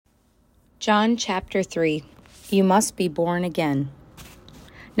John chapter 3. You must be born again.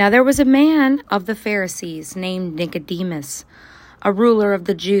 Now there was a man of the Pharisees named Nicodemus, a ruler of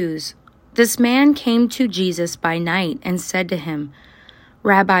the Jews. This man came to Jesus by night and said to him,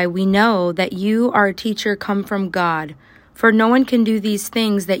 Rabbi, we know that you are a teacher come from God, for no one can do these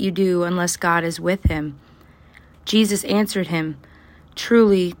things that you do unless God is with him. Jesus answered him,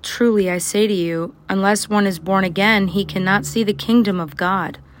 Truly, truly, I say to you, unless one is born again, he cannot see the kingdom of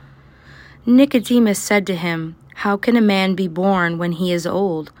God. Nicodemus said to him, How can a man be born when he is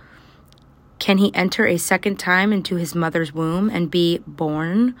old? Can he enter a second time into his mother's womb and be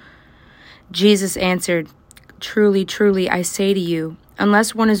born? Jesus answered, Truly, truly, I say to you,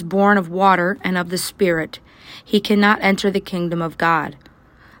 unless one is born of water and of the Spirit, he cannot enter the kingdom of God.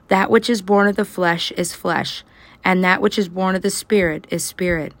 That which is born of the flesh is flesh, and that which is born of the Spirit is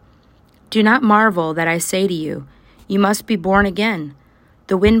spirit. Do not marvel that I say to you, You must be born again.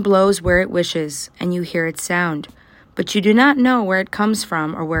 The wind blows where it wishes, and you hear its sound, but you do not know where it comes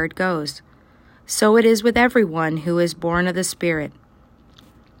from or where it goes. So it is with everyone who is born of the Spirit.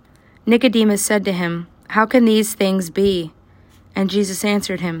 Nicodemus said to him, How can these things be? And Jesus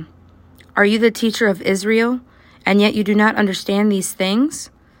answered him, Are you the teacher of Israel, and yet you do not understand these things?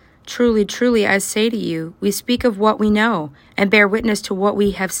 Truly, truly, I say to you, we speak of what we know, and bear witness to what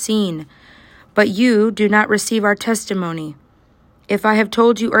we have seen, but you do not receive our testimony. If I have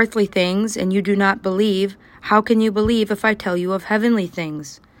told you earthly things, and you do not believe, how can you believe if I tell you of heavenly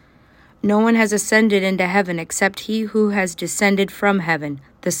things? No one has ascended into heaven except he who has descended from heaven,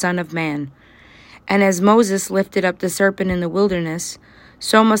 the Son of Man. And as Moses lifted up the serpent in the wilderness,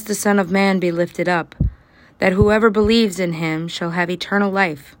 so must the Son of Man be lifted up, that whoever believes in him shall have eternal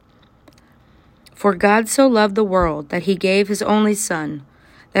life. For God so loved the world that he gave his only Son,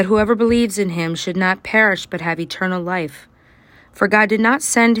 that whoever believes in him should not perish but have eternal life. For God did not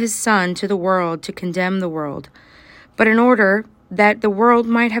send his Son to the world to condemn the world, but in order that the world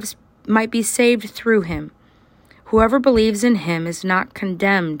might be saved through him. Whoever believes in him is not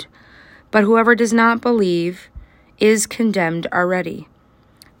condemned, but whoever does not believe is condemned already,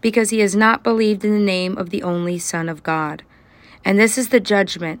 because he has not believed in the name of the only Son of God. And this is the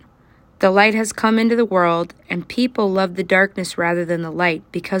judgment. The light has come into the world, and people love the darkness rather than the light,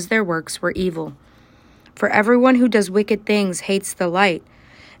 because their works were evil. For everyone who does wicked things hates the light,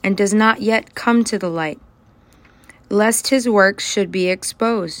 and does not yet come to the light, lest his works should be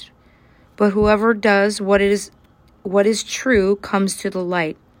exposed. But whoever does what is true comes to the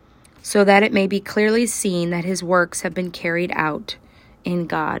light, so that it may be clearly seen that his works have been carried out in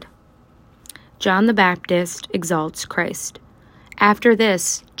God. John the Baptist exalts Christ. After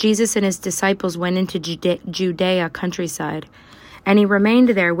this, Jesus and his disciples went into Judea countryside, and he remained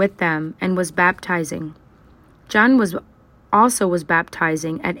there with them and was baptizing. John also was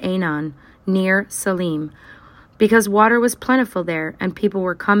baptizing at Aenon, near Salim, because water was plentiful there, and people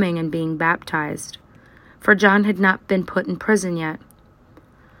were coming and being baptized, for John had not been put in prison yet.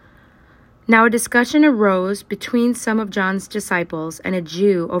 Now a discussion arose between some of John's disciples and a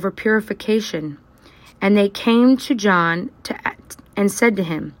Jew over purification, and they came to John and said to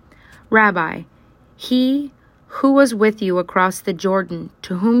him, Rabbi, he who was with you across the Jordan,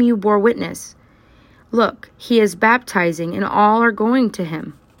 to whom you bore witness, look, he is baptizing, and all are going to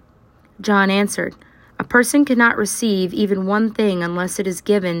him. John answered, A person cannot receive even one thing unless it is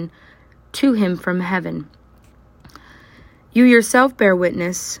given to him from heaven. You yourself bear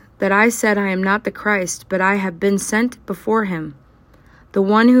witness that I said I am not the Christ, but I have been sent before him. The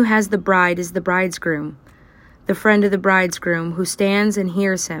one who has the bride is the bridegroom. The friend of the bridegroom, who stands and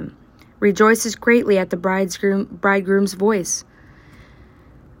hears him, rejoices greatly at the bridegroom's voice.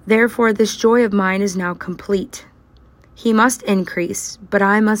 Therefore this joy of mine is now complete. He must increase, but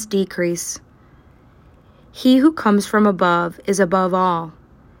I must decrease. He who comes from above is above all.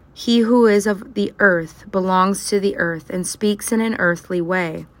 He who is of the earth belongs to the earth and speaks in an earthly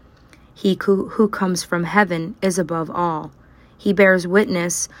way. He who comes from heaven is above all. He bears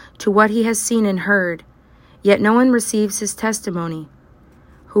witness to what he has seen and heard, yet no one receives his testimony.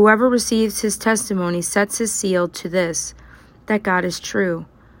 Whoever receives his testimony sets his seal to this, that God is true.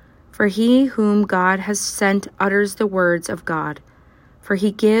 For he whom God has sent utters the words of God, for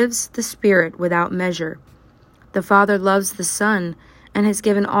he gives the Spirit without measure. The Father loves the Son, and has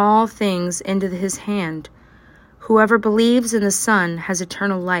given all things into his hand. Whoever believes in the Son has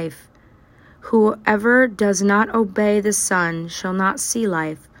eternal life. Whoever does not obey the Son shall not see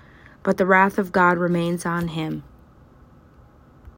life, but the wrath of God remains on him.